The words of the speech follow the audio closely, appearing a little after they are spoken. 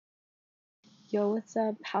Yo, what's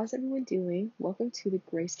up? How's everyone doing? Welcome to the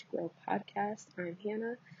Grace to Grow podcast. I'm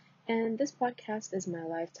Hannah, and this podcast is my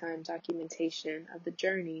lifetime documentation of the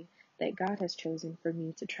journey that God has chosen for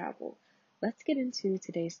me to travel. Let's get into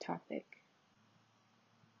today's topic.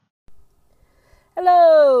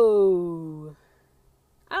 Hello.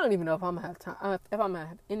 I don't even know if I'm gonna have time, if I'm gonna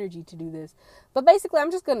have energy to do this. But basically,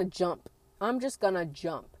 I'm just gonna jump. I'm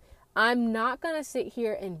not gonna sit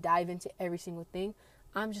here and dive into every single thing.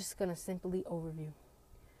 I'm just gonna simply overview.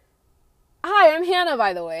 Hi, I'm Hannah,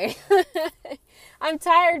 by the way. I'm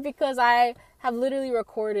tired because I have literally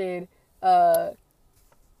recorded 3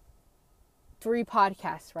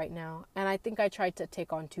 podcasts right now, and I think I tried to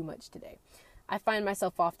take on too much today. I find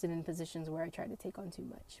myself often in positions where I try to take on too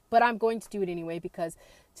much. But I'm going to do it anyway because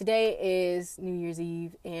today is New Year's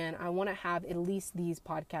Eve and I want to have at least these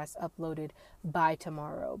podcasts uploaded by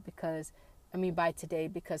tomorrow by today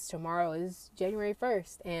because tomorrow is January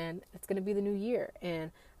 1st and it's going to be the new year.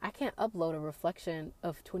 And I can't upload a reflection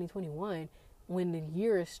of 2021 when the New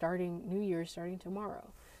Year is starting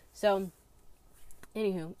tomorrow. So,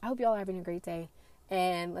 anywho, I hope y'all are having a great day.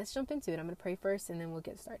 And let's jump into it. I'm going to pray first and then we'll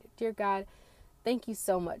get started. Dear God, thank you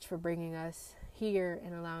so much for bringing us here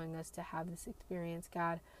and allowing us to have this experience,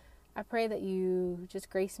 God. I pray that you just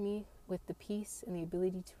grace me with the peace and the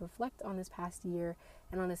ability to reflect on this past year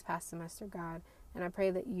and on this past semester, God. And I pray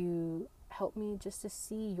that you help me just to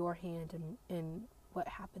see your hand in what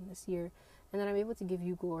happened this year and that I'm able to give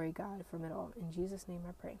you glory, God, from it all. In Jesus' name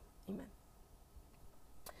I pray. Amen.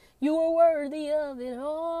 You are worthy of it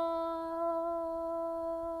all.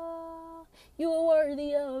 You are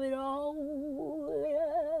worthy of it all.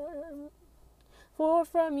 For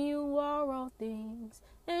from you are all things,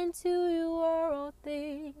 and to you are all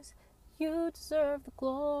things. You deserve the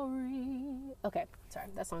glory. Okay, sorry,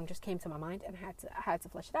 that song just came to my mind, and I had to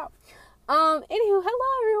flesh it out. Anywho, hello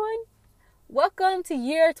everyone. Welcome to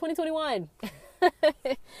year 2021.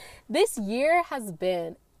 This year has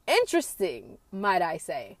been interesting, might I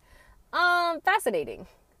say. Fascinating,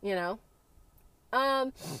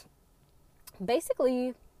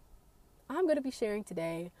 Basically, I'm going to be sharing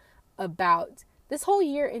today about this whole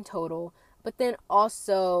year in total, but then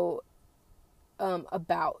also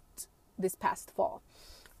about this past fall.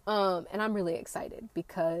 And I'm really excited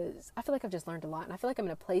because I feel like I've just learned a lot, and I feel like I'm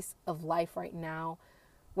in a place of life right now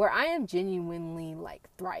where I am genuinely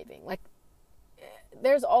thriving.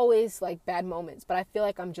 There's always bad moments, but I feel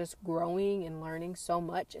like I'm just growing and learning so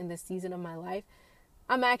much in this season of my life.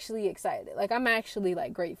 I'm actually excited. I'm actually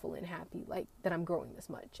grateful and happy that I'm growing this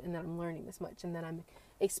much and that I'm learning this much and that I'm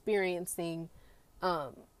experiencing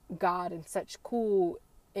God in such cool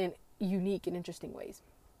and unique and interesting ways.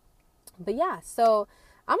 But yeah, so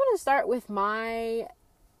I'm going to start with my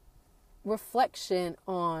reflection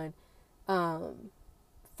on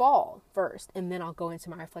fall first, and then I'll go into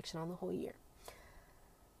my reflection on the whole year.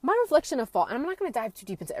 My reflection of fall, and I'm not going to dive too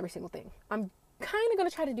deep into every single thing. I'm kind of going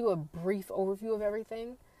to try to do a brief overview of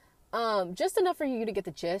everything. Just enough for you to get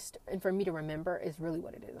the gist and for me to remember is really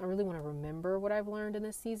what it is. I really want to remember what I've learned in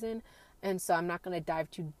this season. And so I'm not going to dive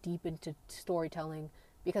too deep into storytelling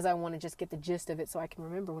because I want to just get the gist of it so I can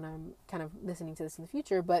remember when I'm kind of listening to this in the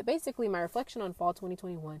future. But basically my reflection on fall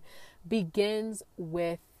 2021 begins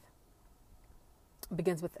with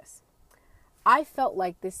this. I felt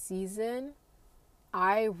like this season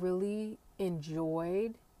I really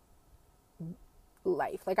enjoyed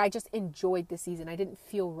life. I just enjoyed this season. I didn't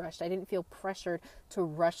feel rushed. I didn't feel pressured to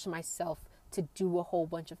rush myself to do a whole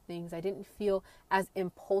bunch of things. I didn't feel as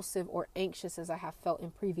impulsive or anxious as I have felt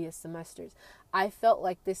in previous semesters. I felt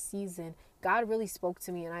like this season, God really spoke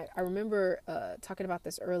to me. And I remember talking about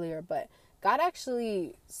this earlier, but God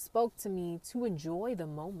actually spoke to me to enjoy the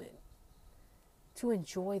moment.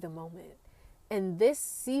 And this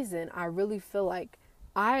season, I really feel like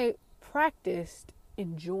I practiced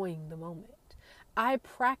enjoying the moment. I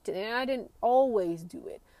practiced, and I didn't always do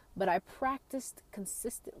it, but I practiced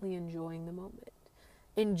consistently enjoying the moment,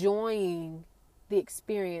 enjoying the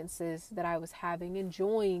experiences that I was having,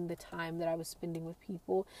 enjoying the time that I was spending with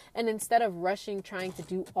people. And instead of rushing, trying to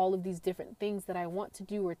do all of these different things that I want to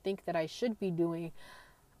do or think that I should be doing,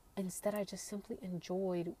 instead I just simply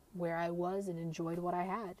enjoyed where I was and enjoyed what I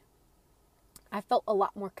had. I felt a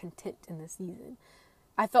lot more content in this season.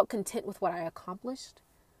 I felt content with what I accomplished.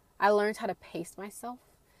 I learned how to pace myself.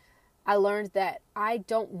 I learned that I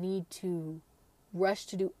don't need to rush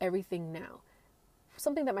to do everything now.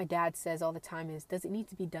 Something that my dad says all the time is, does it need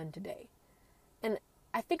to be done today? And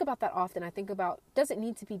I think about that often. I think about, does it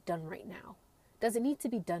need to be done right now? Does it need to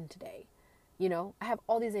be done today? I have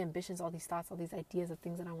all these ambitions, all these thoughts, all these ideas of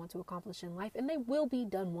things that I want to accomplish in life, and they will be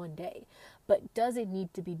done one day. But does it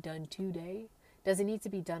need to be done today? Does it need to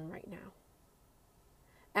be done right now?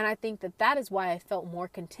 And I think that that is why I felt more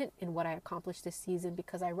content in what I accomplished this season,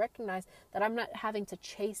 because I recognize that I'm not having to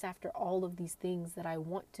chase after all of these things that I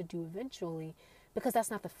want to do eventually, because that's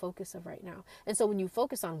not the focus of right now. And so when you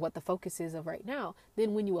focus on what the focus is of right now,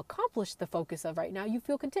 then when you accomplish the focus of right now, you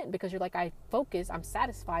feel content, because you're like, I'm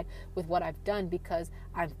satisfied with what I've done because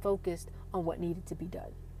I'm focused on what needed to be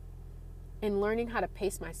done. And learning how to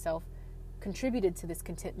pace myself contributed to this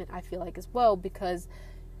contentment, I feel like, as well, because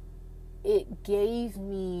it gave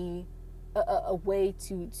me a way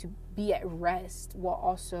to be at rest while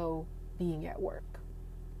also being at work.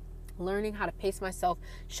 Learning how to pace myself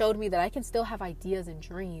showed me that I can still have ideas and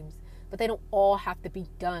dreams, but they don't all have to be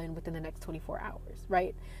done within the next 24 hours,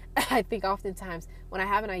 right? I think oftentimes when I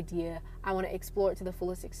have an idea, I want to explore it to the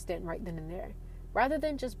fullest extent right then and there, rather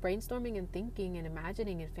than just brainstorming and thinking and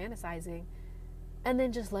imagining and fantasizing, and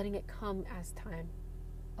then just letting it come as time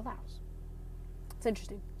allows. It's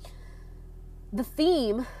interesting. The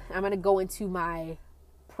theme, I'm going to go into my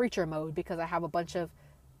preacher mode because I have a bunch of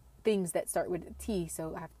things that start with T.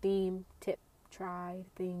 So I have theme, tip, tried,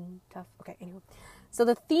 thing, tough. Okay, anyway. So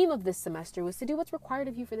the theme of this semester was to do what's required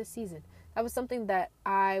of you for this season. That was something that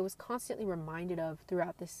I was constantly reminded of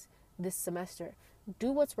throughout this semester.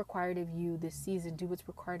 Do what's required of you this season. Do what's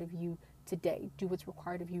required of you today. Do what's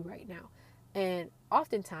required of you right now. And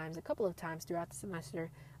oftentimes, a couple of times throughout the semester,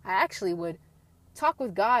 I actually would talk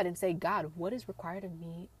with God and say, God, what is required of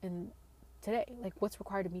me in today? Like, what's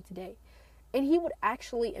required of me today? And he would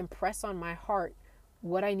actually impress on my heart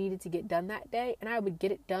what I needed to get done that day. And I would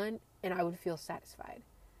get it done and I would feel satisfied.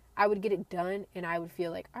 I would get it done and I would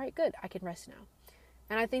feel like, all right, good, I can rest now.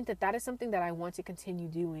 And I think that that is something that I want to continue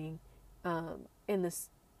doing in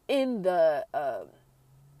the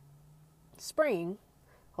spring.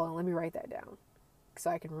 Hold on, let me write that down so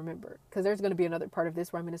I can remember, because there's going to be another part of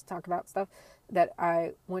this where I'm going to talk about stuff that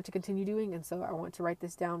I want to continue doing, and so I want to write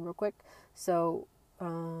this down real quick. So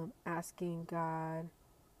asking God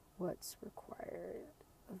what's required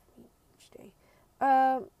of me each day.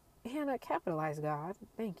 Hannah, capitalize God.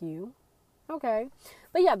 Thank you. Okay.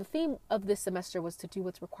 But yeah, the theme of this semester was to do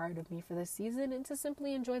what's required of me for this season and to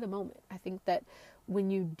simply enjoy the moment. I think that when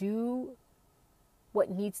you do what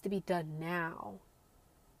needs to be done now,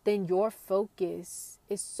 then your focus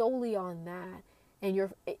is solely on that, and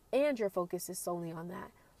your focus is solely on that,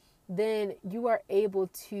 then you are able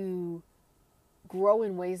to grow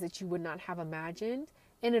in ways that you would not have imagined,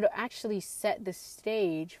 and it'll actually set the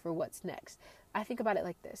stage for what's next. I think about it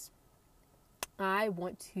like this. I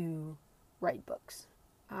want to write books.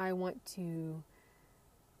 I want to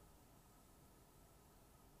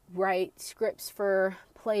write scripts for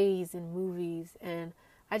plays and movies, and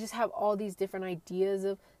I just have all these different ideas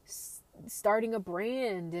of starting a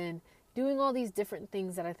brand and doing all these different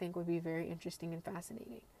things that I think would be very interesting and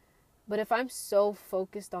fascinating. But if I'm so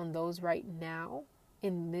focused on those right now,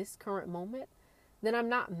 in this current moment, then I'm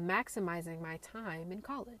not maximizing my time in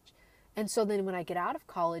college. And so then when I get out of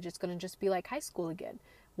college, it's going to just be like high school again.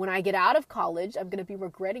 When I get out of college, I'm going to be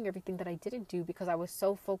regretting everything that I didn't do because I was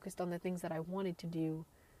so focused on the things that I wanted to do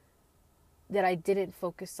that I didn't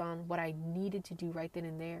focus on what I needed to do right then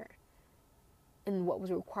and there and what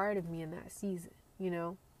was required of me in that season, you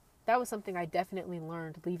know? That was something I definitely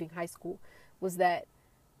learned leaving high school, was that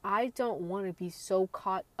I don't want to be so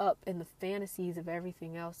caught up in the fantasies of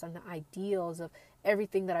everything else and the ideals of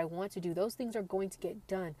everything that I want to do. Those things are going to get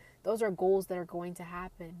done. Those are goals that are going to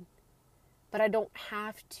happen. But I don't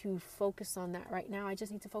have to focus on that right now. I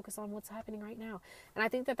just need to focus on what's happening right now. And I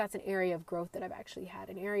think that that's an area of growth that I've actually had.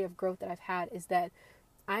 An area of growth that I've had is that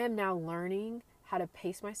I am now learning how to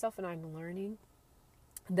pace myself, and I'm learning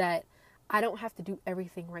that I don't have to do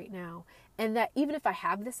everything right now. And that even if I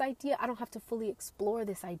have this idea, I don't have to fully explore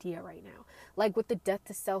this idea right now. Like with the death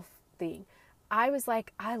to self thing, I was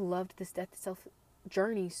like, I loved this death to self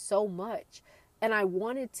journey so much. And I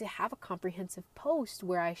wanted to have a comprehensive post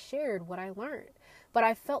where I shared what I learned. But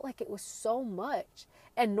I felt like it was so much.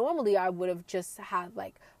 And normally I would have just had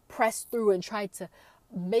like pressed through and tried to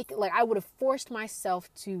make it, like I would have forced myself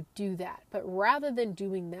to do that. But rather than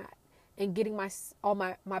doing that and getting all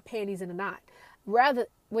my panties in a knot,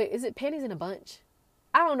 is it panties in a bunch?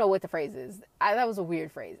 I don't know what the phrase is. That was a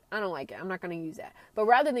weird phrase. I don't like it. I'm not going to use that. But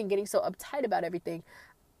rather than getting so uptight about everything,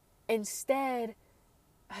 instead,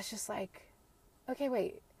 I was just like, okay,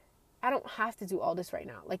 wait, I don't have to do all this right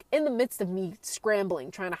now. Like in the midst of me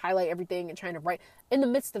scrambling, trying to highlight everything and trying to write, in the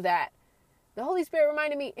midst of that, the Holy Spirit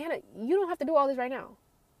reminded me, Hannah, you don't have to do all this right now.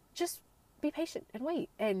 Just be patient and wait.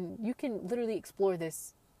 And you can literally explore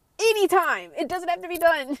this anytime. It doesn't have to be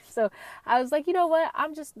done. So I was like, you know what?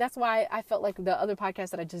 That's why I felt like the other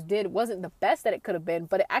podcast that I just did wasn't the best that it could have been,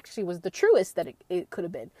 but it actually was the truest that it could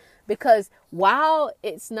have been. Because while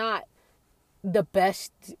it's not the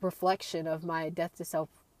best reflection of my Death to Self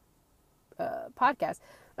podcast,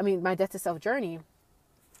 my Death to Self journey,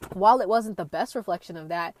 while it wasn't the best reflection of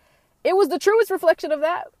that, it was the truest reflection of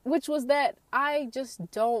that, which was that I just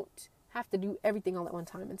don't have to do everything all at one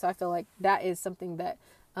time. And so I feel like that is something that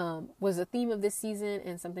was a theme of this season,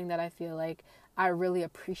 and something that I feel like I really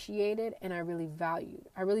appreciated and I really valued.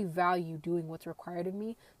 I really value doing what's required of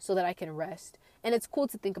me so that I can rest. And it's cool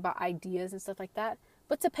to think about ideas and stuff like that,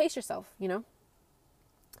 but to pace yourself, you know?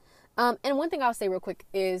 And one thing I'll say real quick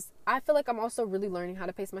is I feel like I'm also really learning how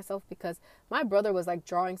to pace myself, because my brother was like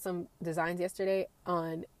drawing some designs yesterday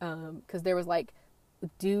on, cause there was like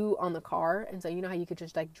dew on the car. And so, you know how you could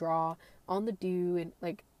just like draw on the dew and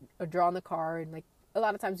like, or draw on the car, and like a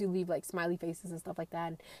lot of times you leave like smiley faces and stuff like that,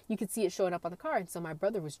 and you could see it showing up on the car. And so my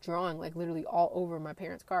brother was drawing like literally all over my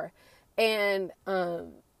parents' car. And,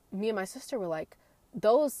 me and my sister were like,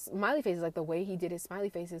 those smiley faces, like the way he did his smiley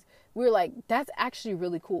faces, we were like, that's actually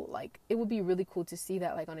really cool. Like, it would be really cool to see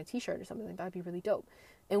that like on a t-shirt or something. Like, that'd be really dope.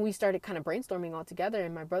 And we started kind of brainstorming all together,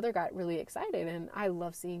 and my brother got really excited, and I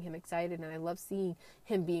love seeing him excited, and I love seeing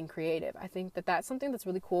him being creative. I think that that's something that's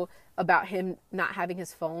really cool about him not having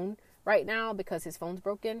his phone right now, because his phone's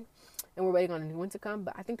broken and we're waiting on a new one to come.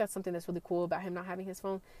 But I think that's something that's really cool about him not having his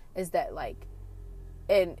phone, is that like,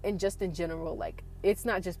 and just in general, like, it's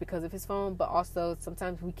not just because of his phone, but also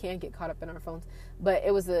sometimes we can get caught up in our phones. But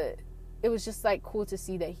it was just like cool to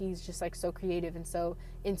see that he's just like so creative and so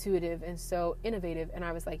intuitive and so innovative. And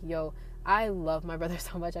I was like, yo, I love my brother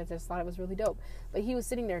so much. I just thought it was really dope. But he was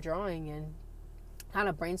sitting there drawing and kind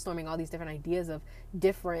of brainstorming all these different ideas of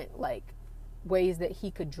different like ways that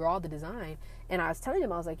he could draw the design. And I was telling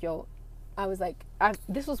him, I was like, yo,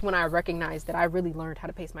 this was when I recognized that I really learned how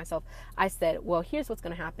to pace myself. I said, well, here's what's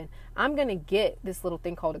going to happen. I'm going to get this little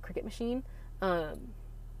thing called a Cricut machine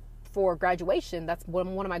for graduation. That's one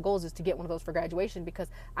of my goals, is to get one of those for graduation, because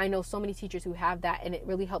I know so many teachers who have that, and it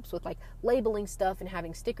really helps with like labeling stuff and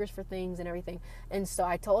having stickers for things and everything. And so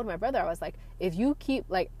I told my brother, I was like, if you keep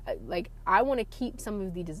like I want to keep some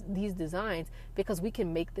of these designs, because we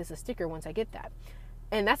can make this a sticker once I get that.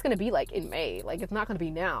 And that's going to be like in May. Like, it's not going to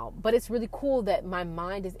be now. But it's really cool that my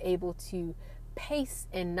mind is able to pace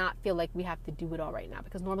and not feel like we have to do it all right now.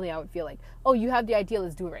 Because normally I would feel like, oh, you have the idea,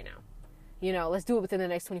 let's do it right now. You know, let's do it within the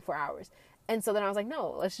next 24 hours. And so then I was like,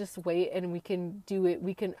 no, let's just wait, and we can do it.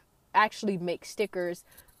 We can actually make stickers,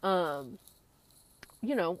 you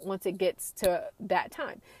know, once it gets to that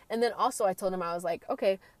time. And then also I told him, I was like,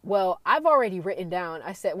 okay, well, I've already written down.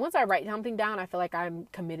 I said, once I write something down, I feel like I'm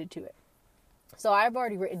committed to it. So I've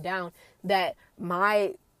already written down that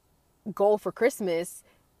my goal for Christmas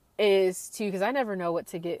is to, because I never know what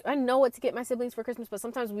to get. I know what to get my siblings for Christmas, but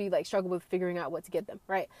sometimes we like struggle with figuring out what to get them,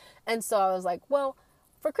 right? And so I was like, well,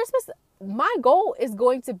 for Christmas, my goal is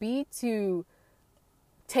going to be to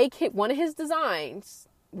take one of his designs,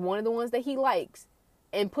 one of the ones that he likes,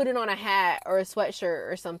 and put it on a hat or a sweatshirt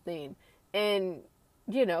or something, and,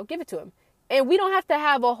 you know, give it to him. And we don't have to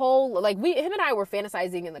have a whole, like, him and I were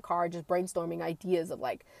fantasizing in the car, just brainstorming ideas of,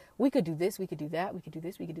 like, we could do this, we could do that, we could do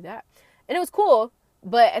this, we could do that. And it was cool,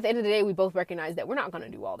 but at the end of the day, we both recognized that we're not going to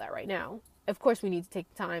do all that right now. Of course, we need to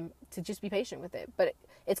take time to just be patient with it. But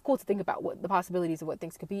it's cool to think about what the possibilities of what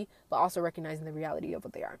things could be, but also recognizing the reality of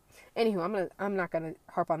what they are. Anywho, I'm not going to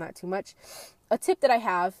harp on that too much. A tip that I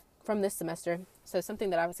have from this semester, so something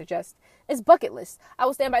that I would suggest, is bucket lists. I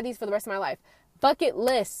will stand by these for the rest of my life. Bucket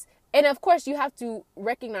lists. And of course, you have to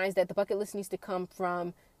recognize that the bucket list needs to come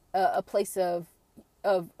from a place of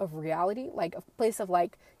reality, like a place of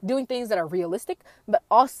like doing things that are realistic, but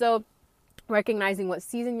also recognizing what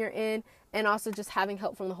season you're in, and also just having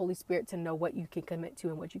help from the Holy Spirit to know what you can commit to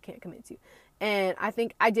and what you can't commit to. And I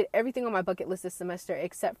think I did everything on my bucket list this semester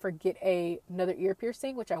except for get another ear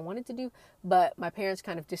piercing, which I wanted to do, but my parents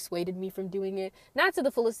kind of dissuaded me from doing it. Not to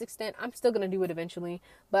the fullest extent. I'm still going to do it eventually,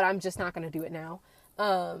 but I'm just not going to do it now.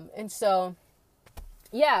 And so,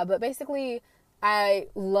 yeah, but basically I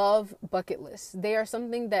love bucket lists. They are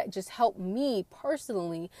something that just help me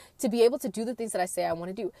personally to be able to do the things that I say I want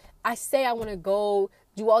to do. I say I want to go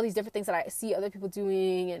do all these different things that I see other people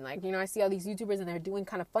doing, and like, you know, I see all these YouTubers and they're doing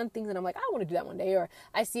kind of fun things, and I'm like, I want to do that one day. Or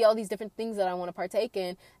I see all these different things that I want to partake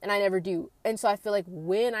in, and I never do. And so I feel like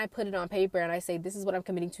when I put it on paper and I say, this is what I'm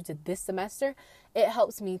committing to this semester, it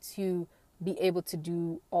helps me to be able to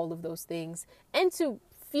do all of those things and to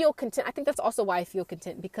feel content. I think that's also why I feel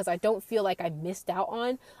content, because I don't feel like I missed out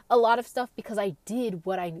on a lot of stuff because I did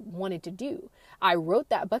what I wanted to do. I wrote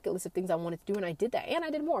that bucket list of things I wanted to do, and I did that, and I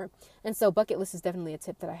did more. And so bucket list is definitely a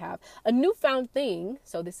tip that I have. A newfound thing,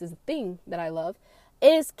 so this is a thing that I love,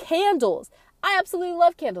 is candles. I absolutely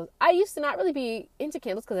love candles. I used to not really be into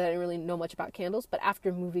candles because I didn't really know much about candles. But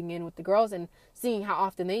after moving in with the girls and seeing how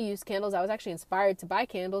often they use candles, I was actually inspired to buy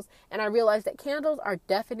candles. And I realized that candles are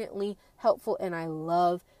definitely helpful. And I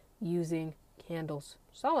love using candles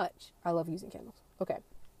so much. I love using candles. Okay.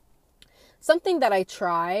 Something that I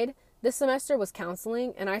tried this semester was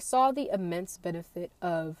counseling. And I saw the immense benefit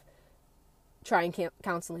of trying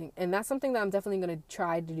counseling. And that's something that I'm definitely going to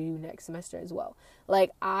try to do next semester as well.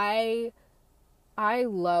 Like, I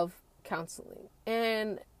love counseling,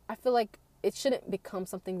 and I feel like it shouldn't become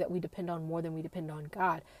something that we depend on more than we depend on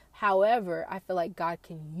God. However, I feel like God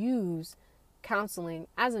can use counseling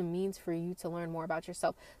as a means for you to learn more about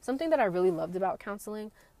yourself. Something that I really loved about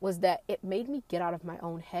counseling was that it made me get out of my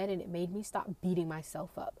own head, and it made me stop beating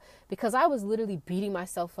myself up, because I was literally beating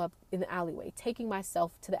myself up in the alleyway, taking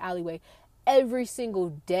myself to the alleyway every single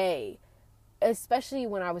day, especially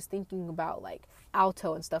when I was thinking about like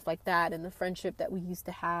Alto and stuff like that, and the friendship that we used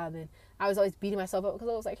to have. And I was always beating myself up because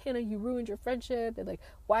I was like, Hannah, you ruined your friendship, and like,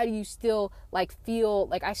 why do you still like feel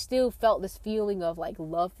like, I still felt this feeling of like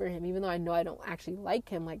love for him, even though I know I don't actually like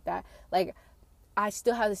him like that. Like, I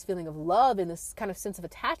still have this feeling of love and this kind of sense of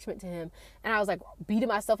attachment to him. And I was like beating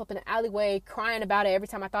myself up in the alleyway, crying about it. Every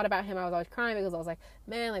time I thought about him, I was always crying because I was like,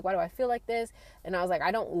 man, like, why do I feel like this? And I was like,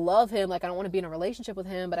 I don't love him. Like, I don't want to be in a relationship with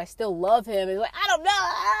him, but I still love him. And like, I don't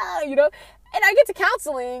know, you know? And I get to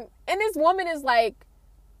counseling, and this woman is like,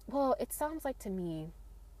 well, it sounds like to me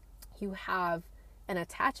you have an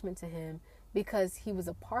attachment to him because he was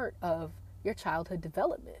a part of your childhood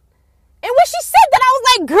development. And when she said that, I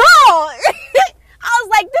was like, girl, I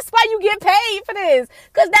was like, this is why you get paid for this.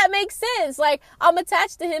 Because that makes sense. Like, I'm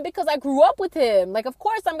attached to him because I grew up with him. Like, of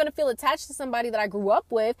course, I'm going to feel attached to somebody that I grew up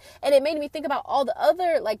with. And it made me think about all the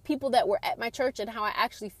other, like, people that were at my church and how I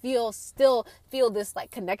actually still feel this,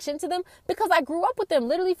 like, connection to them. Because I grew up with them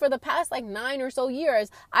literally for the past, like, 9 or so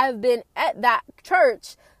years. I've been at that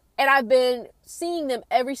church. And I've been seeing them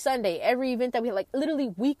every Sunday, every event that we had, like literally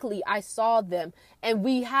weekly, I saw them and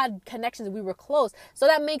we had connections. We were close. So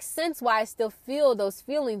that makes sense why I still feel those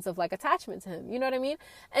feelings of like attachment to him. You know what I mean?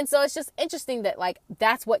 And so it's just interesting that like,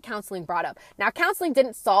 that's what counseling brought up. Now, counseling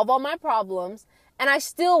didn't solve all my problems. And I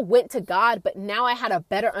still went to God, but now I had a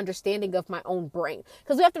better understanding of my own brain.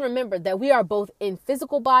 Because we have to remember that we are both in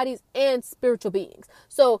physical bodies and spiritual beings.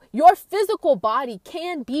 So your physical body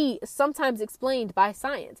can be sometimes explained by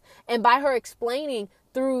science. And by her explaining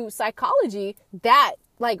through psychology that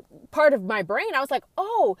like part of my brain, I was like,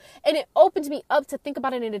 oh, and it opened me up to think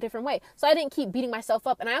about it in a different way. So I didn't keep beating myself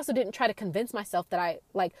up. And I also didn't try to convince myself that I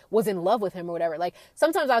like was in love with him or whatever. Like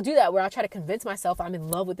sometimes I'll do that where I'll try to convince myself I'm in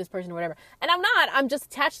love with this person or whatever. And I'm not, I'm just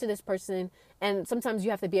attached to this person. And sometimes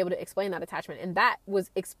you have to be able to explain that attachment. And that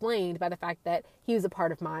was explained by the fact that he was a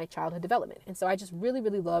part of my childhood development. And so I just really,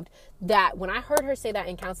 really loved that. When I heard her say that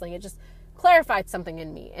in counseling, it just clarified something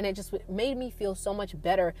in me, and it just made me feel so much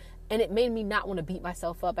better, and it made me not want to beat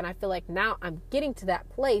myself up. And I feel like now I'm getting to that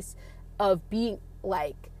place of being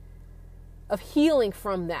like, of healing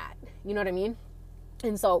from that, you know what I mean?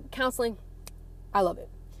 And so counseling, I love it.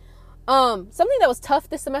 Something that was tough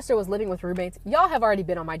this semester was living with roommates. Y'all have already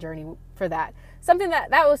been on my journey for that. Something that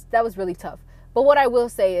was really tough. But what I will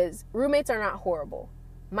say is roommates are not horrible.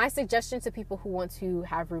 My suggestion to people who want to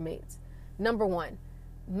have roommates, number one,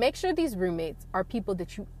 make sure these roommates are people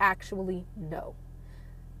that you actually know.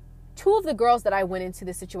 2 of the girls that I went into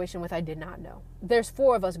this situation with, I did not know. There's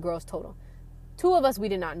 4 of us girls total. 2 of us, we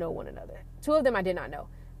did not know one another. 2 of them I did not know.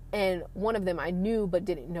 And 1 of them I knew but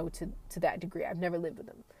didn't know to that degree. I've never lived with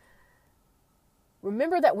them.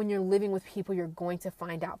 Remember that when you're living with people, you're going to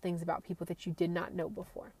find out things about people that you did not know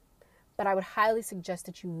before. But I would highly suggest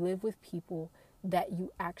that you live with people that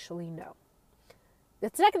you actually know.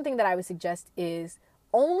 The second thing that I would suggest is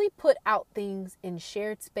only put out things in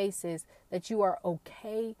shared spaces that you are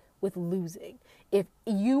okay with losing. If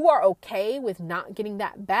you are okay with not getting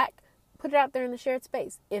that back, put it out there in the shared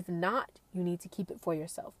space. If not, you need to keep it for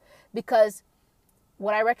yourself. Because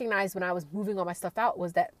what I recognized when I was moving all my stuff out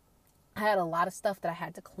was that I had a lot of stuff that I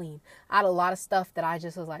had to clean. I had a lot of stuff that I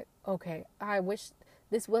just was like, okay, I wish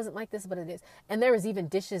this wasn't like this, but it is. And there was even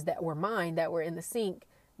dishes that were mine that were in the sink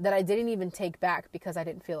that I didn't even take back because I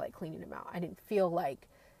didn't feel like cleaning them out. I didn't feel like,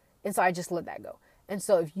 and so I just let that go. And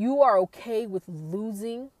so if you are okay with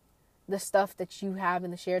losing, the stuff that you have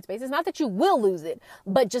in the shared space. It's not that you will lose it,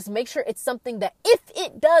 but just make sure it's something that if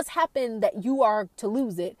it does happen that you are to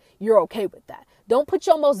lose it, you're okay with that. Don't put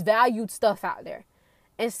your most valued stuff out there.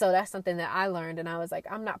 And so that's something that I learned. And I was like,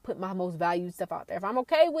 I'm not putting my most valued stuff out there. If I'm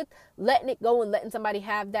okay with letting it go and letting somebody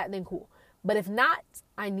have that, then cool. But if not,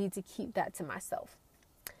 I need to keep that to myself.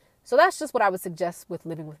 So that's just what I would suggest with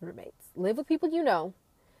living with roommates. Live with people you know,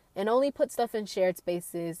 and only put stuff in shared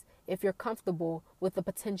spaces if you're comfortable with the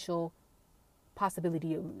potential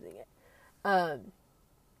possibility of losing it.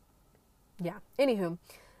 Anywho,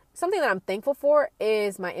 something that I'm thankful for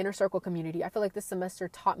is my inner circle community. I feel like this semester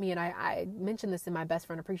taught me, and I mentioned this in my best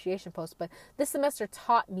friend appreciation post, but this semester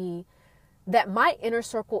taught me that my inner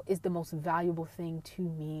circle is the most valuable thing to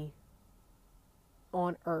me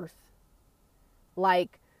on earth.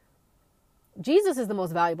 Like, Jesus is the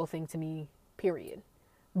most valuable thing to me, period.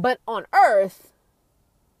 But on earth,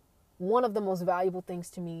 one of the most valuable things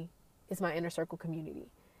to me is my inner circle community.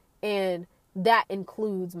 And that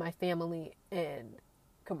includes my family and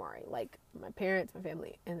Kamari. Like, my parents, my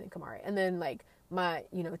family, and then Kamari. And then, like, my,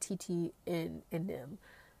 TT and them.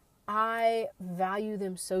 I value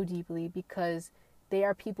them so deeply because they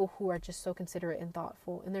are people who are just so considerate and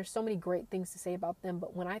thoughtful. And there's so many great things to say about them.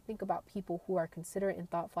 But when I think about people who are considerate and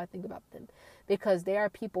thoughtful, I think about them because they are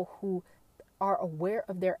people who are aware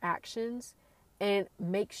of their actions and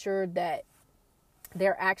make sure that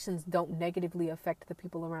their actions don't negatively affect the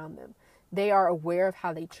people around them. They are aware of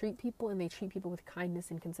how they treat people, and they treat people with kindness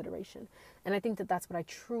and consideration. And I think that that's what I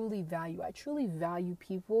truly value. I truly value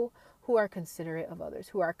people who are considerate of others,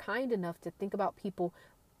 who are kind enough to think about people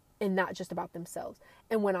and not just about themselves.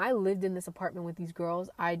 And when I lived in this apartment with these girls,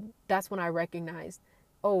 that's when I recognized,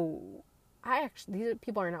 these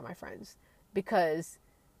people are not my friends, because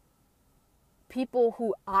people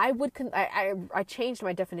who I changed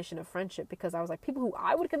my definition of friendship, because I was like, people who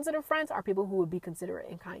I would consider friends are people who would be considerate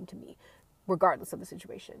and kind to me, regardless of the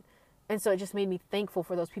situation. And so it just made me thankful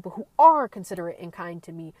for those people who are considerate and kind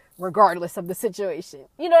to me, regardless of the situation.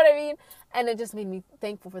 You know what I mean? And it just made me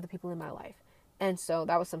thankful for the people in my life. And so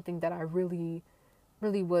that was something that I really,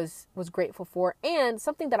 really was grateful for. And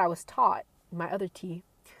something that I was taught,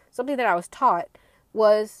 something that I was taught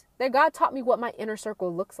was that God taught me what my inner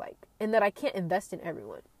circle looks like, and that I can't invest in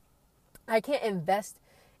everyone. I can't invest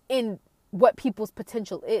in what people's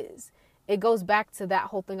potential is. It goes back to that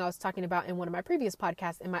whole thing I was talking about in one of my previous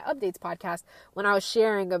podcasts, in my updates podcast, when I was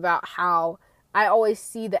sharing about how I always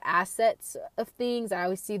see the assets of things. I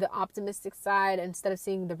always see the optimistic side instead of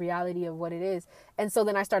seeing the reality of what it is. And so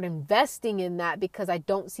then I start investing in that because I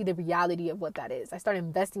don't see the reality of what that is. I start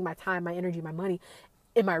investing my time, my energy, my money,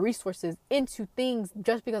 and my resources into things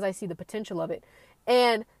just because I see the potential of it.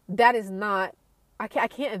 And that is not, I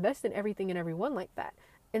can't invest in everything and everyone like that.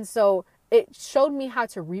 And so it showed me how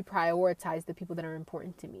to reprioritize the people that are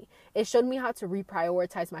important to me. It showed me how to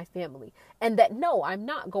reprioritize my family. And that, no, I'm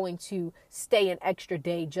not going to stay an extra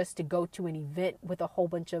day just to go to an event with a whole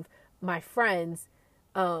bunch of my friends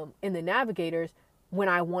in the Navigators when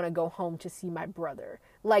I want to go home to see my brother.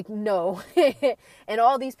 Like, no. And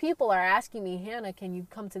all these people are asking me, Hannah, can you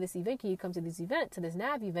come to this event? Can you come to this event, to this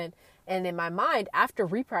Nav event? And in my mind, after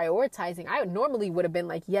reprioritizing, I normally would have been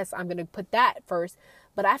like, yes, I'm going to put that first.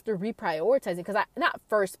 But after reprioritizing, because not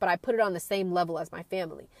first, but I put it on the same level as my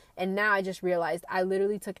family. And now I just realized I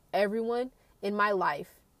literally took everyone in my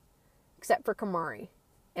life, except for Kamari.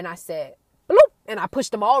 And I said, bloop, and I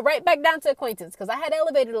pushed them all right back down to acquaintance, because I had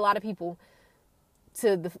elevated a lot of people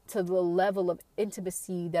to the level of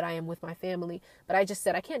intimacy that I am with my family. But I just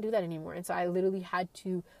said, I can't do that anymore. And so I literally had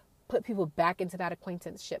to put people back into that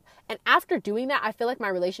acquaintanceship. And after doing that, I feel like my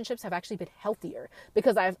relationships have actually been healthier,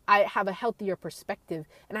 because I have a healthier perspective,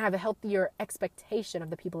 and I have a healthier expectation of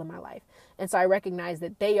the people in my life. And so I recognize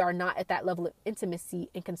that they are not at that level of intimacy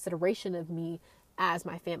and consideration of me as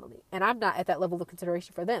my family. And I'm not at that level of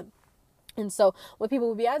consideration for them. And so when people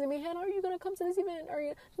would be asking me, Hannah, are you going to come to this event?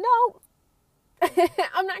 No,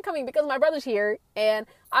 I'm not coming, because my brother's here and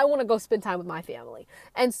I want to go spend time with my family.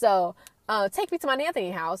 And so take me to my Anthony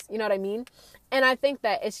house, you know what I mean? And I think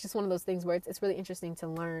that it's just one of those things where it's really interesting to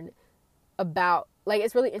learn about, like,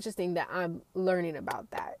 it's really interesting that I'm learning about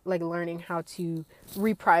that, like learning how to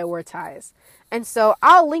reprioritize. And so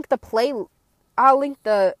I'll link let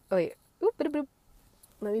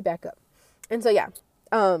me back up. And so, yeah,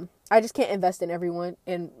 I just can't invest in everyone,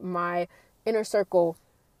 and my inner circle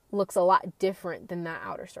looks a lot different than that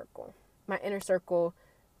outer circle. My inner circle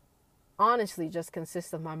honestly just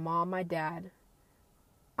consists of my mom, my dad,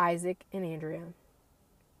 Isaac and Andrea,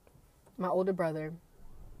 my older brother,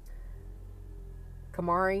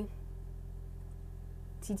 Kamari,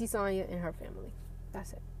 Titi Sonia and her family.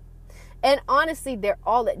 That's it. And honestly, they're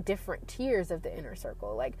all at different tiers of the inner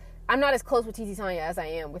circle. Like, I'm not as close with TT Tanya as I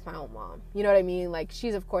am with my own mom. You know what I mean? Like,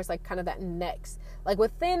 she's, of course, like, kind of that next, like,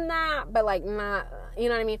 within that, but, like, not, you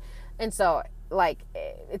know what I mean? And so, like,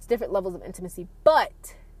 it's different levels of intimacy,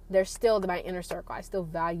 but they're still my inner circle. I still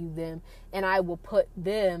value them, and I will put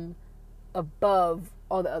them above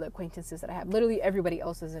all the other acquaintances that I have. Literally everybody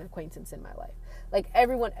else is an acquaintance in my life. Like,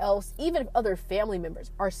 everyone else, even other family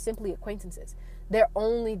members, are simply acquaintances. They're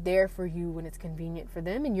only there for you when it's convenient for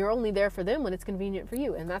them, and you're only there for them when it's convenient for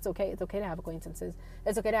you. And that's okay. It's okay to have acquaintances.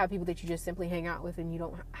 It's okay to have people that you just simply hang out with and you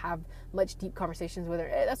don't have much deep conversations with.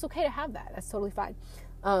 That's okay to have that. That's totally fine.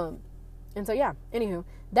 And so, yeah, anywho,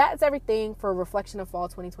 that's everything for reflection of fall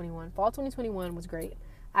 2021. Fall 2021 was great.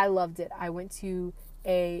 I loved it. I went to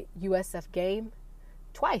a USF game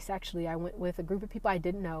twice, actually. I went with a group of people I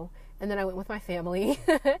didn't know, and then I went with my family.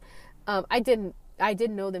 I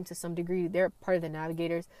did know them to some degree. They're part of the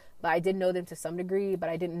Navigators, but I did know them to some degree, but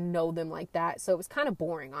I didn't know them like that. So it was kind of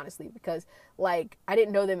boring, honestly, because, like, I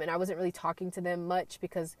didn't know them and I wasn't really talking to them much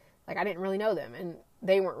because, like, I didn't really know them and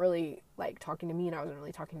they weren't really, like, talking to me and I wasn't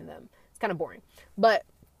really talking to them. It's kind of boring. But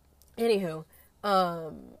anywho,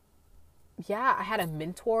 yeah, I had a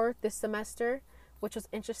mentor this semester, which was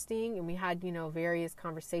interesting, and we had, you know, various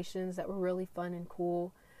conversations that were really fun and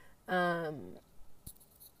cool.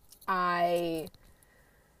 I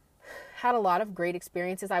had a lot of great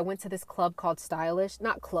experiences. I went to this club called Stylish.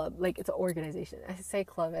 Not club, like, it's an organization. I say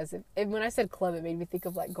club as if when I said club, it made me think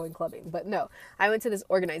of, like, going clubbing. But no, I went to this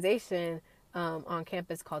organization on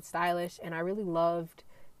campus called Stylish, and I really loved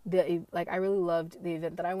the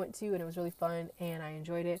event that I went to, and it was really fun, and I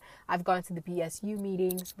enjoyed it. I've gone to the BSU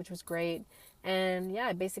meetings, which was great. And yeah,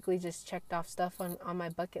 I basically just checked off stuff on my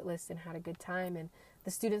bucket list and had a good time. And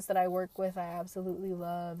the students that I work with, I absolutely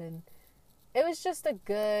love. And it was just a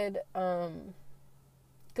good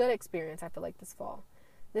experience, I feel like, this fall.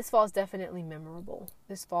 This fall is definitely memorable.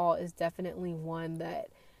 This fall is definitely one that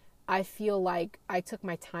I feel like I took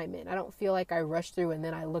my time in. I don't feel like I rushed through and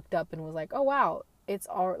then I looked up and was like, oh, wow, it's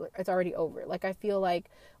already over. Like, I feel like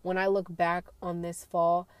when I look back on this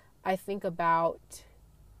fall, I think about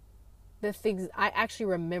the things, I actually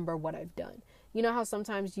remember what I've done. You know how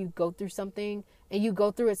sometimes you go through something and you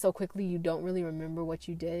go through it so quickly you don't really remember what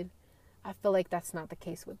you did? I feel like that's not the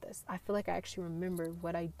case with this. I feel like I actually remember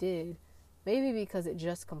what I did, maybe because it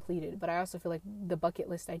just completed, but I also feel like the bucket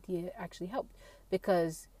list idea actually helped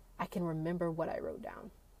because I can remember what I wrote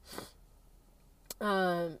down.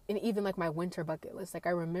 And even like my winter bucket list, like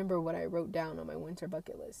I remember what I wrote down on my winter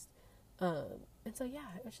bucket list. And so, yeah,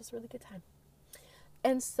 it was just a really good time.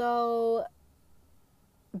 And so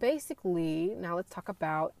basically, now let's talk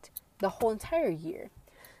about the whole entire year.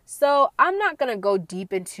 So I'm not going to go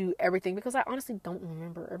deep into everything because I honestly don't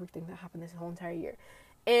remember everything that happened this whole entire year.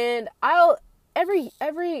 And I'll every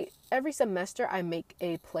semester I make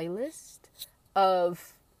a playlist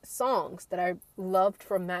of songs that I loved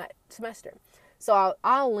from that semester. So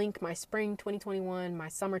I'll link my spring 2021, my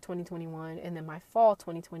summer 2021, and then my fall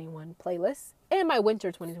 2021 playlist, and my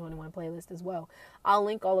winter 2021 playlist as well. I'll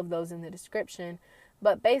link all of those in the description.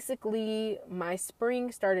 But basically, my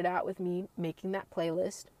spring started out with me making that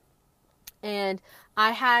playlist. And I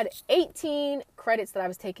had 18 credits that I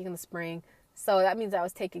was taking in the spring. So that means I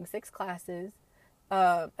was taking 6 classes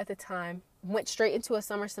at the time. Went straight into a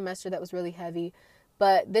summer semester that was really heavy.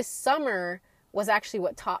 But this summer was actually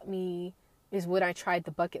what taught me is when I tried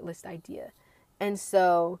the bucket list idea. And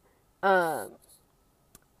so I'll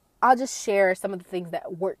just share some of the things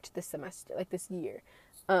that worked this semester, like this year.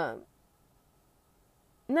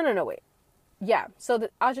 Wait. Yeah, so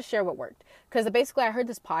I'll just share what worked. Because basically I heard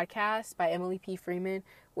this podcast by Emily P. Freeman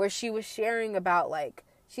where she was sharing about, like,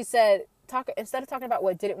 she said, instead of talking about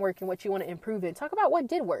what didn't work and what you want to improve in, talk about what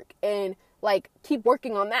did work and, like, keep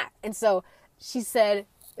working on that. And so she said,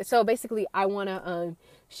 so basically I want to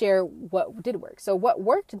share what did work. So what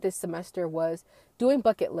worked this semester was doing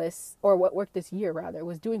bucket lists, or what worked this year rather,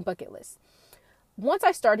 was doing bucket lists. Once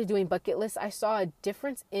I started doing bucket lists, I saw a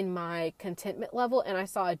difference in my contentment level, and I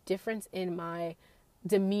saw a difference in my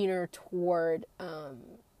demeanor toward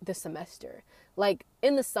the semester. Like,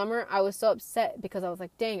 in the summer, I was so upset because I was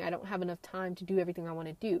like, dang, I don't have enough time to do everything I want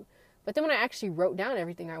to do. But then when I actually wrote down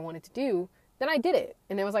everything I wanted to do, then I did it.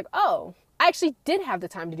 And it was like, oh, I actually did have the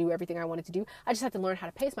time to do everything I wanted to do. I just had to learn how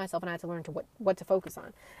to pace myself, and I had to learn to what to focus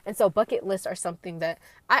on. And so bucket lists are something that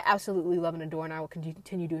I absolutely love and adore, and I will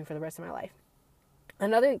continue doing for the rest of my life.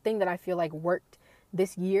 Another thing that I feel like worked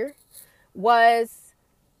this year was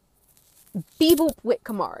Beboop with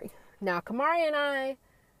Kamari. Now, Kamari and I,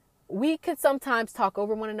 we can sometimes talk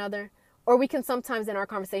over one another, or we can sometimes in our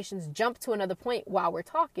conversations jump to another point while we're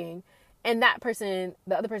talking. And that person,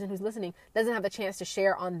 the other person who's listening, doesn't have the chance to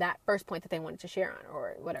share on that first point that they wanted to share on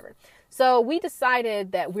or whatever. So we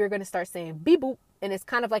decided that we're going to start saying beep boop. And it's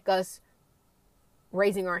kind of like us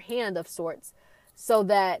raising our hand of sorts so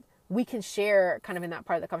that we can share kind of in that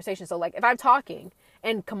part of the conversation. So like if I'm talking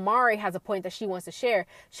and Kamari has a point that she wants to share,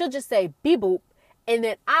 she'll just say beep boop. And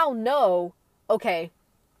then I'll know, okay,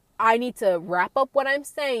 I need to wrap up what I'm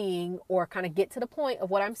saying or kind of get to the point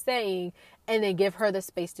of what I'm saying and then give her the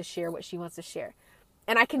space to share what she wants to share.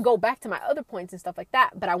 And I can go back to my other points and stuff like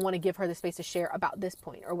that, but I want to give her the space to share about this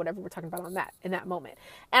point or whatever we're talking about on that in that moment.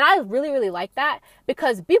 And I really, really like that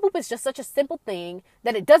because beep boop is just such a simple thing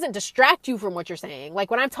that it doesn't distract you from what you're saying.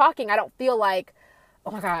 Like when I'm talking, I don't feel like, oh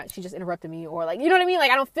my God, she just interrupted me, or like, you know what I mean? Like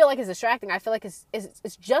I don't feel like it's distracting. I feel like it's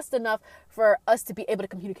just enough for us to be able to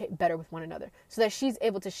communicate better with one another so that she's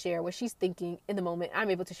able to share what she's thinking in the moment. I'm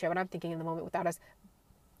able to share what I'm thinking in the moment without us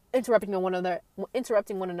interrupting one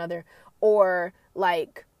another or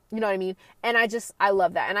like, you know what I mean? And I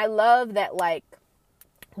love that. And I love that like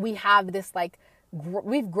we have this like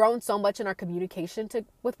we've grown so much in our communication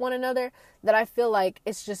with one another that I feel like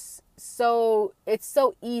it's so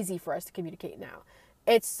easy for us to communicate now.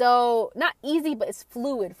 It's so not easy, but it's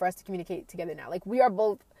fluid for us to communicate together now. Like we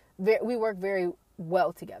work very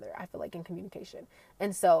well together, I feel like, in communication.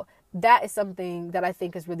 And so that is something that I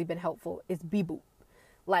think has really been helpful is beep boop.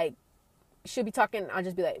 Like she'll be talking, I'll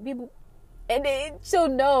just be like beep boop. And then she'll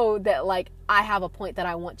know that like I have a point that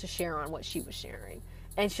I want to share on what she was sharing.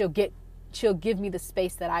 And she'll give me the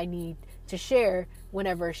space that I need to share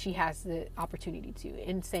whenever she has the opportunity to.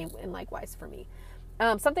 And likewise for me.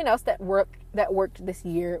 Something else that worked this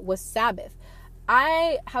year was Sabbath.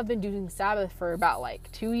 I have been doing Sabbath for about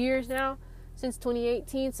like 2 years now, since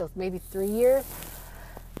 2018, so maybe 3 years.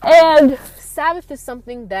 And Sabbath is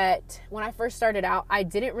something that when I first started out, I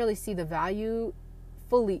didn't really see the value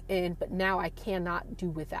fully in, but now I cannot do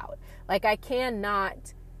without. Like I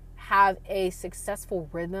cannot have a successful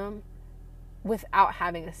rhythm without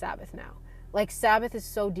having a Sabbath now. Like Sabbath is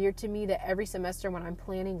so dear to me that every semester when I'm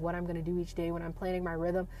planning what I'm going to do each day, when I'm planning my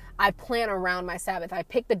rhythm, I plan around my Sabbath. I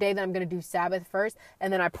pick the day that I'm going to do Sabbath first,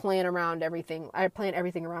 and then I plan around everything. I plan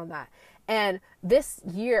everything around that. And this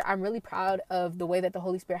year, I'm really proud of the way that the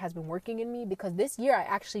Holy Spirit has been working in me, because this year I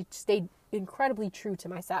actually stayed incredibly true to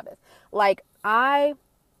my Sabbath. Like I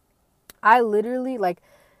literally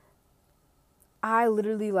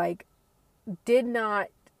did not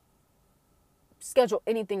schedule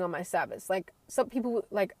anything on my Sabbaths. Like some people,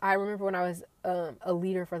 like I remember when I was a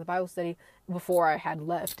leader for the Bible study before I had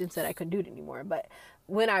left and said I couldn't do it anymore. But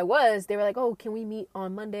when I was, they were like, oh, can we meet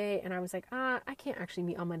on Monday? And I was like, I can't actually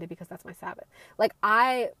meet on Monday because that's my Sabbath. Like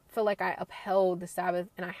I feel like I upheld the Sabbath,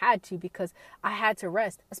 and I had to because I had to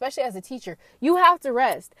rest, especially as a teacher. You have to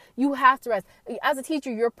rest. You have to rest. As a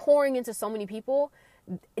teacher, you're pouring into so many people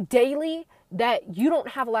daily that you don't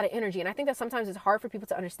have a lot of energy. And I think that sometimes it's hard for people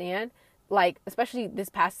to understand. Like, especially this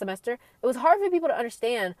past semester, it was hard for people to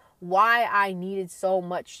understand why I needed so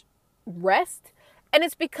much rest. And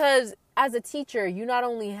it's because as a teacher, you not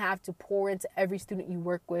only have to pour into every student you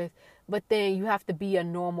work with, but then you have to be a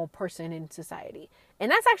normal person in society. And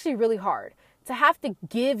that's actually really hard, to have to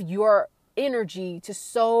give your energy to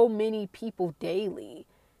so many people daily,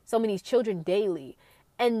 so many children daily,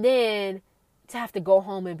 and then to have to go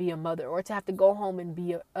home and be a mother, or to have to go home and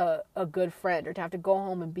be a good friend, or to have to go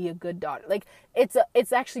home and be a good daughter. Like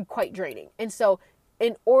it's actually quite draining. And so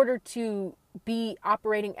in order to be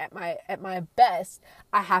operating at my best,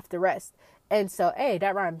 I have to rest. And so, hey,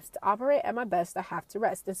 that rhymes. To operate at my best, I have to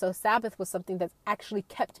rest. And so Sabbath was something that actually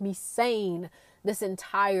kept me sane this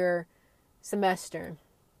entire semester.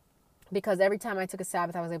 Because every time I took a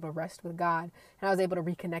Sabbath, I was able to rest with God, and I was able to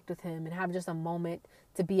reconnect with him and have just a moment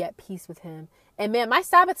to be at peace with him. And man, my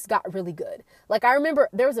Sabbaths got really good. Like I remember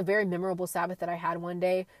there was a very memorable Sabbath that I had one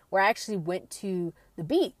day where I actually went to the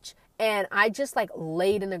beach, and I just like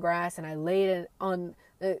laid in the grass, and I laid on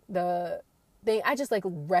the thing. I just like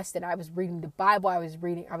rested. I was reading the Bible. I was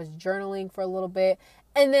journaling for a little bit.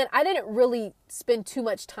 And then I didn't really spend too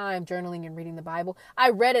much time journaling and reading the Bible. I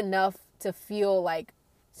read enough to feel like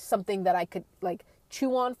something that I could like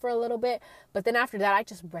chew on for a little bit. But then after that, I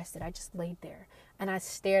just rested. I just laid there and I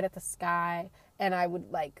stared at the sky, and I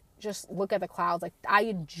would like just look at the clouds. Like I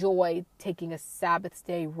enjoy taking a Sabbath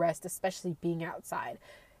day rest, especially being outside.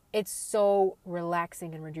 It's so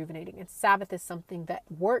relaxing and rejuvenating. And Sabbath is something that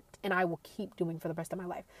worked, and I will keep doing for the rest of my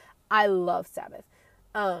life. I love Sabbath.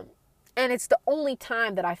 And it's the only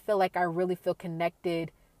time that I feel like I really feel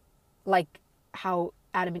connected, like how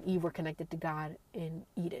Adam and Eve were connected to God in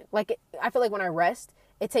Eden. Like I feel like when I rest,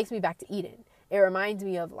 it takes me back to Eden. It reminds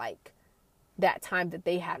me of like that time that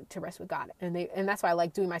they had to rest with God. And that's why I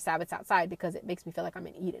like doing my Sabbaths outside, because it makes me feel like I'm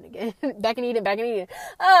in Eden again. back in Eden.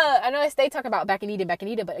 I know they talk about back in Eden, but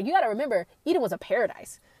you got to remember, Eden was a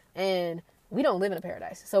paradise. And we don't live in a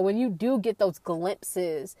paradise. So when you do get those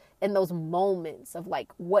glimpses and those moments of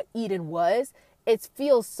like what Eden was, it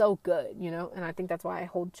feels so good, you know? And I think that's why I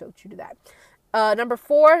hold so true to that. Number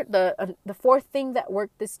 4, the fourth thing that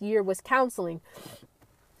worked this year was counseling.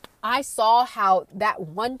 I saw how that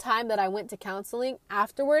one time that I went to counseling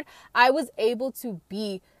afterward, I was able to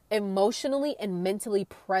be emotionally and mentally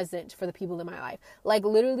present for the people in my life. Like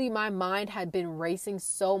literally my mind had been racing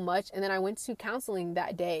so much. And then I went to counseling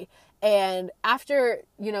that day. And after,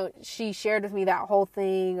 you know, she shared with me that whole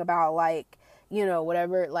thing about like, you know,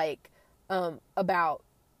 whatever, like, about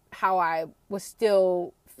how I was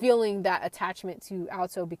still feeling that attachment to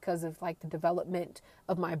Alto because of like the development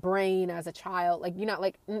of my brain as a child. Like, you know,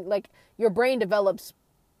 like your brain develops.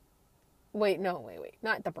 Wait,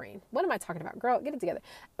 not the brain. What am I talking about? Girl, get it together.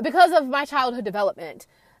 Because of my childhood development,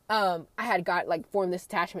 I had formed this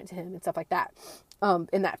attachment to him and stuff like that,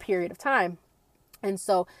 in that period of time. And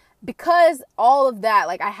so because all of that,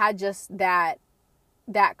 like I had just that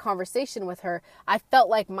conversation with her, I felt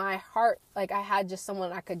like my heart, like I had just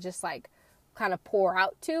someone I could just like kind of pour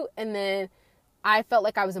out to. And then I felt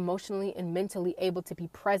like I was emotionally and mentally able to be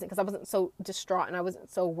present because I wasn't so distraught and I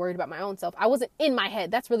wasn't so worried about my own self. I wasn't in my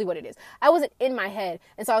head. That's really what it is. I wasn't in my head.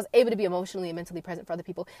 And so I was able to be emotionally and mentally present for other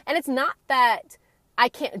people. And it's not that I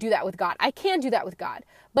can't do that with God. I can do that with God.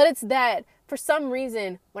 But it's that for some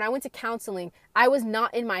reason, when I went to counseling, I was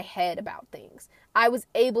not in my head about things. I was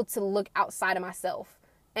able to look outside of myself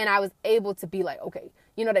and I was able to be like, okay,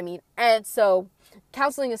 you know what I mean? And so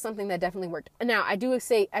counseling is something that definitely worked. Now, I do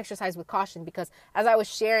say exercise with caution because as I was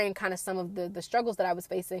sharing kind of some of the struggles that I was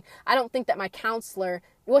facing, I don't think that my counselor,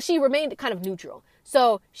 well, she remained kind of neutral.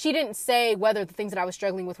 So she didn't say whether the things that I was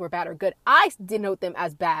struggling with were bad or good. I denote them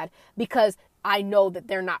as bad because I know that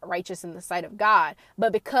they're not righteous in the sight of God.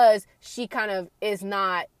 But because she kind of is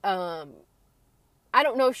not, I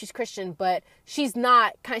don't know if she's Christian, but she's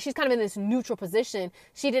kind of in this neutral position.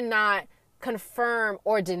 She did not confirm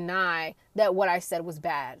or deny that what I said was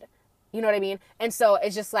bad. You know what I mean? And so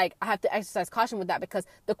it's just like, I have to exercise caution with that because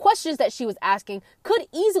the questions that she was asking could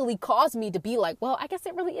easily cause me to be like, well, I guess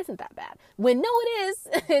it really isn't that bad. When no, it is.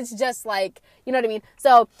 It's just like, you know what I mean?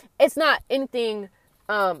 So it's not anything,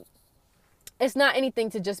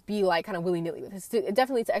 to just be like kind of willy-nilly with. It's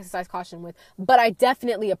definitely to exercise caution with. But I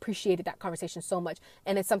definitely appreciated that conversation so much.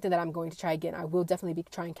 And it's something that I'm going to try again. I will definitely be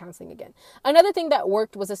trying counseling again. Another thing that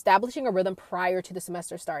worked was establishing a rhythm prior to the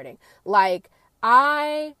semester starting. Like,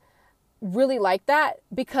 I really like that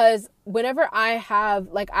because whenever I have,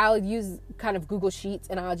 like, I'll use kind of Google Sheets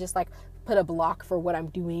and I'll just like put a block for what I'm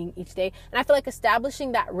doing each day. And I feel like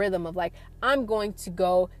establishing that rhythm of like, I'm going to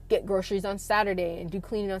go get groceries on Saturday and do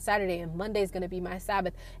cleaning on Saturday and Monday is going to be my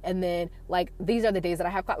Sabbath. And then like, these are the days that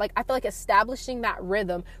I have, like, I feel like establishing that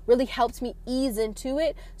rhythm really helped me ease into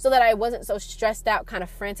it so that I wasn't so stressed out, kind of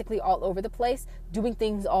frantically all over the place, doing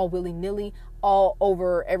things all willy-nilly, all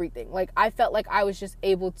over everything. Like, I felt like I was just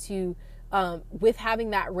able to, with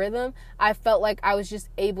having that rhythm, I felt like I was just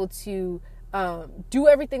able to do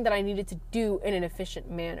everything that I needed to do in an efficient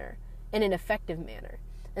manner, in an effective manner.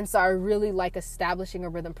 And so I really like establishing a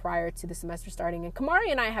rhythm prior to the semester starting. And Kamari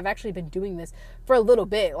and I have actually been doing this for a little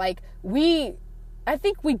bit. Like I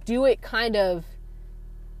think we do it kind of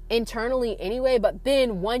internally anyway, but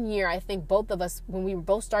then one year, I think both of us, when we were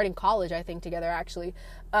both starting college, I think together actually,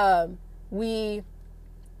 we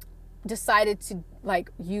decided to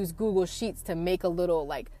like use Google Sheets to make a little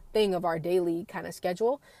like thing of our daily kind of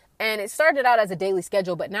schedule. And it started out as a daily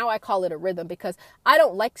schedule, but now I call it a rhythm because I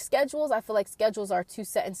don't like schedules. I feel like schedules are too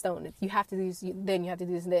set in stone. If you have to do this, then you have to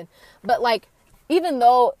do this and then. But like, even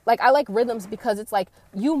though like I like rhythms because it's like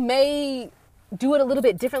you may do it a little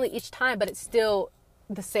bit differently each time, but it's still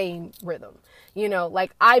the same rhythm. You know,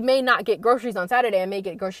 like I may not get groceries on Saturday. I may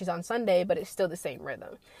get groceries on Sunday, but it's still the same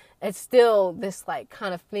rhythm. It's still this like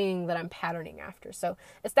kind of thing that I'm patterning after. So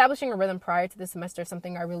establishing a rhythm prior to the semester is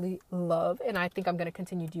something I really love. And I think I'm going to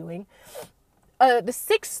continue doing. The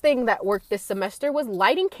sixth thing that worked this semester was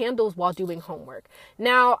lighting candles while doing homework.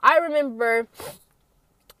 Now, I remember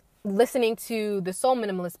listening to the Soul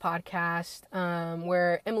Minimalist podcast,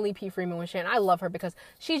 where Emily P. Freeman was sharing. I love her because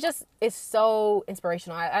she just is so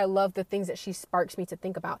inspirational. I love the things that she sparks me to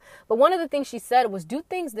think about. But one of the things she said was do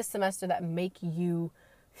things this semester that make you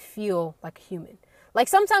feel like a human. Like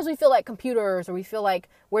sometimes we feel like computers or we feel like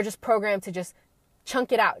we're just programmed to just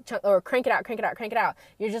chunk it out, or crank it out.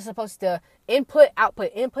 You're just supposed to input,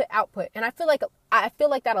 output. And I feel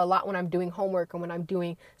like that a lot when I'm doing homework and when I'm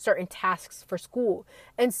doing certain tasks for school.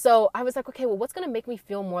 And so I was like, okay, well, what's going to make me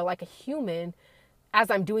feel more like a human as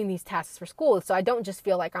I'm doing these tasks for school? So I don't just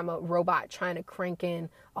feel like I'm a robot trying to crank in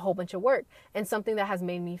a whole bunch of work. And something that has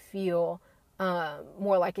made me feel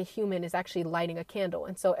more like a human is actually lighting a candle.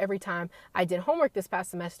 And so every time I did homework this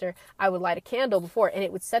past semester, I would light a candle before, and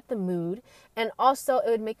it would set the mood. And also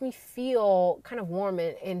it would make me feel kind of warm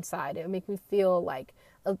inside. It would make me feel like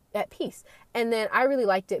at peace. And then I really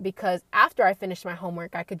liked it because after I finished my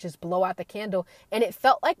homework, I could just blow out the candle, and it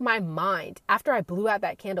felt like my mind, after I blew out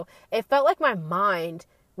that candle, it felt like my mind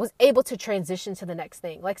was able to transition to the next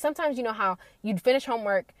thing. Like sometimes, you know how you'd finish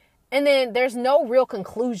homework and then there's no real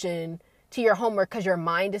conclusion to your homework because your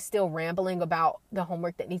mind is still rambling about the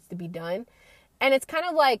homework that needs to be done. And it's kind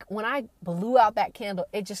of like when I blew out that candle,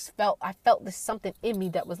 I felt this something in me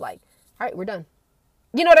that was like, all right, we're done.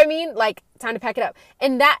 You know what I mean? Like, time to pack it up.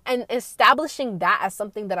 And establishing that as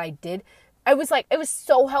something that I did, it was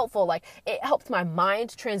so helpful. Like, it helped my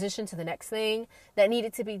mind transition to the next thing that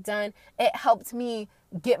needed to be done. It helped me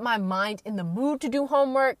get my mind in the mood to do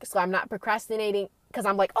homework, so I'm not procrastinating, because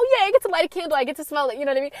I'm like, oh yeah, I get to light a candle, I get to smell it, you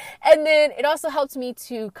know what I mean? And then it also helps me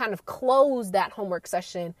to kind of close that homework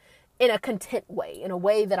session in a content way, in a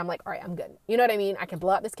way that I'm like, all right, I'm good. You know what I mean? I can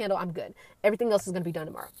blow out this candle, I'm good. Everything else is going to be done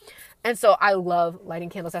tomorrow. And so I love lighting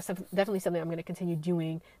candles. That's definitely something I'm going to continue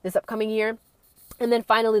doing this upcoming year. And then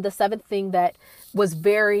finally, the seventh thing that was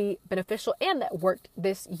very beneficial and that worked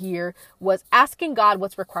this year was asking God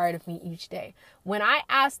what's required of me each day. When I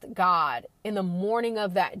asked God in the morning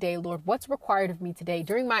of that day, Lord, what's required of me today?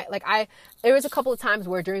 There was a couple of times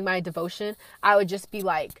where during my devotion, I would just be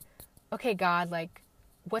like, okay, God, like,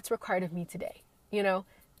 what's required of me today? You know?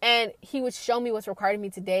 And he would show me what's required of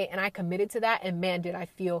me today, and I committed to that. And man, did I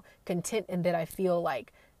feel content, and did I feel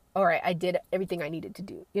like, all right, I did everything I needed to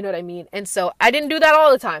do. You know what I mean? And so I didn't do that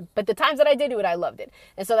all the time, but the times that I did do it, I loved it.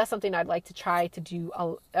 And so that's something I'd like to try to do.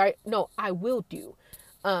 I will do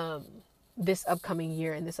this upcoming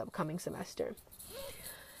year and this upcoming semester.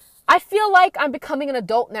 I feel like I'm becoming an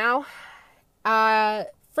adult now.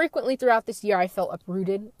 Frequently throughout this year, I felt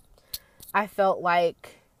uprooted. I felt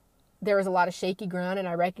like there was a lot of shaky ground, and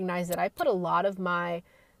I recognized that I put a lot of my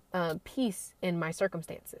peace in my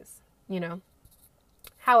circumstances, you know?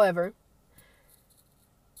 However,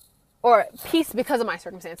 or peace because of my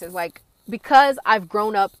circumstances, like because I've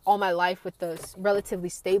grown up all my life with a relatively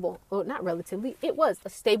stable, well, not relatively, it was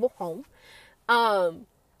a stable home.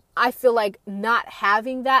 I feel like not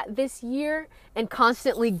having that this year and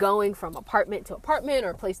constantly going from apartment to apartment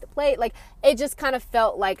or place to place, like it just kind of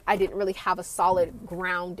felt like I didn't really have a solid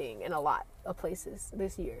grounding in a lot of places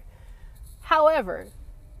this year. However,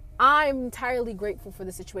 I'm entirely grateful for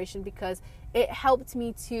the situation because it helped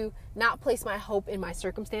me to not place my hope in my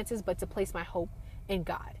circumstances, but to place my hope in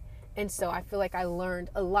God. And so I feel like I learned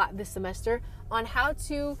a lot this semester on how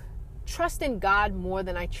to trust in God more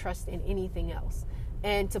than I trust in anything else.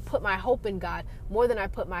 And to put my hope in God more than I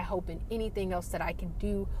put my hope in anything else that I can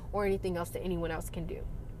do or anything else that anyone else can do.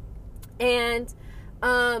 And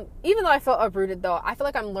even though I felt uprooted, though, I feel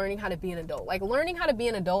like I'm learning how to be an adult. Like, learning how to be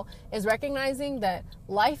an adult is recognizing that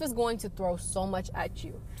life is going to throw so much at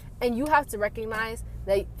you. And you have to recognize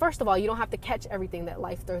that, first of all, you don't have to catch everything that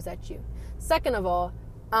life throws at you. Second of all,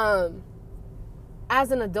 as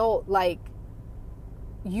an adult, like,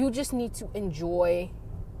 you just need to enjoy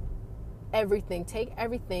everything. Take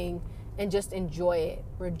everything and just enjoy it.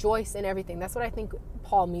 Rejoice in everything. That's what I think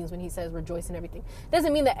Paul means when he says rejoice in everything. It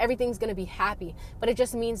doesn't mean that everything's going to be happy, but it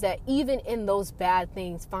just means that even in those bad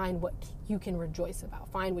things, find what you can rejoice about.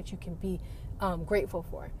 Find what you can be grateful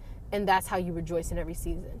for. And that's how you rejoice in every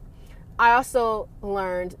season. I also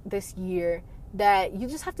learned this year that you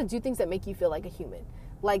just have to do things that make you feel like a human,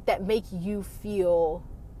 like that make you feel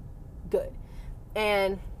good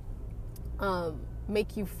and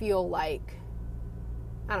make you feel like,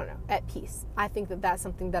 I don't know, at peace. I think that that's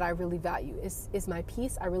something that I really value is my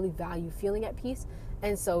peace. I really value feeling at peace.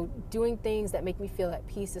 And so doing things that make me feel at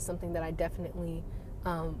peace is something that I definitely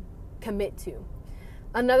commit to.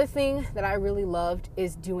 Another thing that I really loved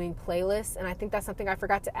is doing playlists. And I think that's something I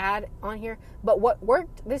forgot to add on here. But what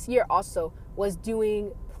worked this year also was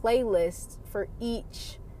doing playlists for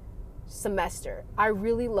each semester. I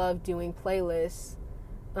really love doing playlists.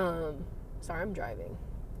 Sorry, I'm driving.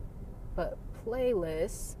 But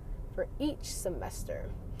playlists for each semester,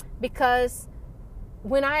 because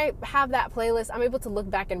when I have that playlist, I'm able to look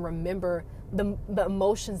back and remember the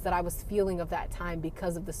emotions that I was feeling of that time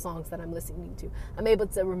because of the songs that I'm listening to. I'm able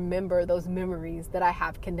to remember those memories that I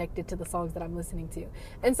have connected to the songs that I'm listening to.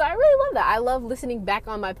 And so I really love that. I love listening back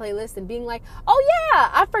on my playlist and being like, oh yeah,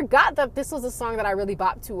 I forgot that this was a song that I really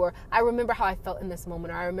bopped to, or I remember how I felt in this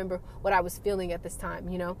moment, or I remember what I was feeling at this time,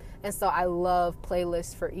 you know? And so I love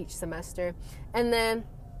playlists for each semester. And then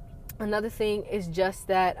another thing is just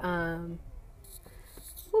that,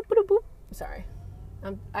 sorry.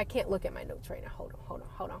 I can't look at my notes right now. Hold on.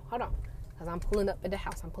 Because I'm pulling up at the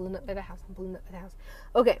house.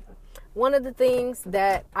 Okay. One of the things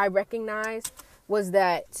that I recognized was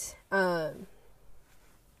that, oh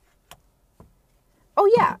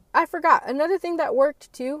yeah, I forgot. Another thing that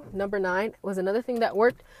worked too, number 9 was another thing that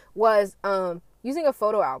worked was, using a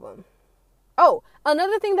photo album. Oh,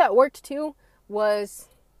 another thing that worked too was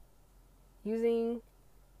using,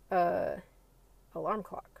 alarm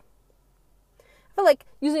clock. I feel like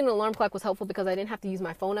using an alarm clock was helpful because I didn't have to use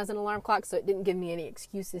my phone as an alarm clock, so it didn't give me any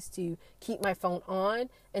excuses to keep my phone on,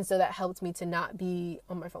 and so that helped me to not be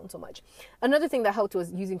on my phone so much. Another thing that helped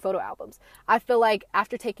was using photo albums. I feel like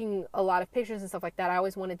after taking a lot of pictures and stuff like that, I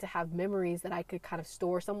always wanted to have memories that I could kind of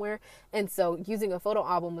store somewhere, and so using a photo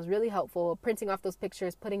album was really helpful. Printing off those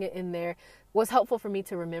pictures, putting it in there was helpful for me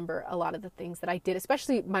to remember a lot of the things that I did,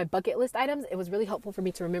 especially my bucket list items. It was really helpful for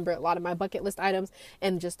me to remember a lot of my bucket list items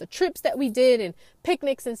and just the trips that we did and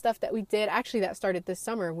picnics and stuff that we did. Actually, that started this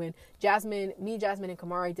summer when Jasmine, and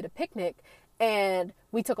Kamari did a picnic, and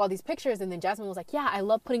we took all these pictures, and then Jasmine was like, yeah, I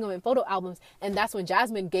love putting them in photo albums. And that's when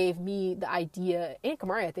Jasmine gave me the idea, and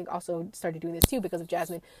Kamari, I think, also started doing this too because of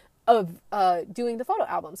Jasmine, of doing the photo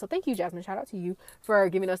album. So thank you, Jasmine. Shout out to you for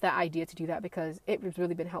giving us that idea to do that because it has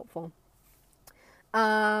really been helpful.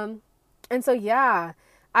 And so, yeah,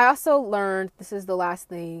 I also learned, this is the last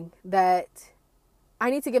thing, that I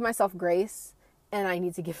need to give myself grace and I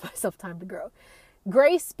need to give myself time to grow.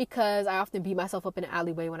 Grace because I often beat myself up in an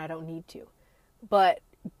alleyway when I don't need to. But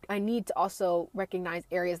I need to also recognize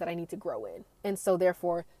areas that I need to grow in. And so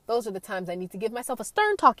therefore, those are the times I need to give myself a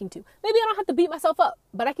stern talking to. Maybe I don't have to beat myself up,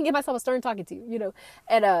 but I can give myself a stern talking to, you know,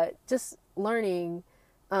 and just learning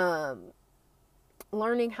how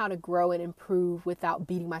to grow and improve without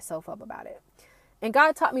beating myself up about it. And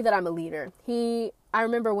God taught me that I'm a leader. I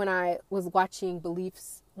remember when I was watching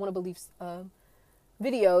one of Belief's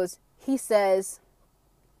videos, he said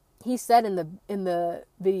in the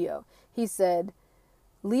video, he said,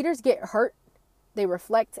 leaders get hurt, they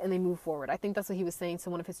reflect, and they move forward. I think that's what he was saying to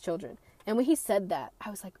one of his children. And when he said that, I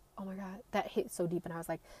was like, oh my God, that hit so deep. And I was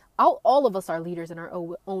like, all of us are leaders in our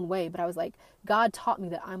own way. But I was like, God taught me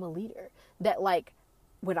that I'm a leader. That like,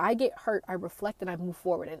 when I get hurt, I reflect and I move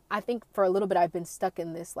forward. And I think for a little bit, I've been stuck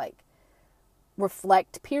in this like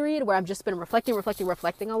reflect period where I've just been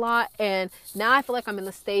reflecting a lot. And now I feel like I'm in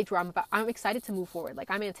the stage where I'm excited to move forward.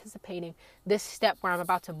 Like I'm anticipating this step where I'm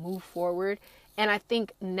about to move forward. And I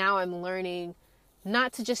think now I'm learning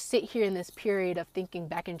not to just sit here in this period of thinking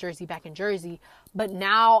back in Jersey, but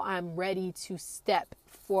now I'm ready to step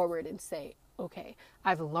forward and say, okay,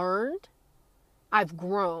 I've learned, I've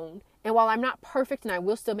grown, and while I'm not perfect and I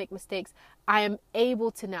will still make mistakes, I am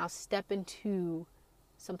able to now step into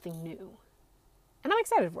something new. And I'm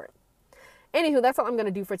excited for it. Anywho, that's all I'm going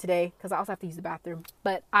to do for today because I also have to use the bathroom.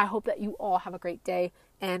 But I hope that you all have a great day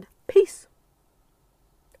and peace.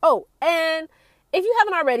 Oh, and if you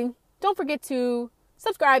haven't already, don't forget to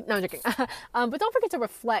subscribe. No, I'm joking. But don't forget to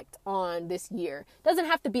reflect on this year. Doesn't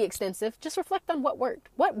have to be extensive. Just reflect on what worked.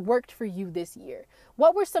 What worked for you this year?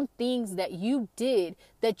 What were some things that you did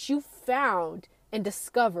that you found and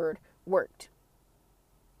discovered worked?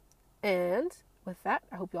 And with that,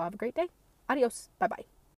 I hope you all have a great day. Adios. Bye-bye.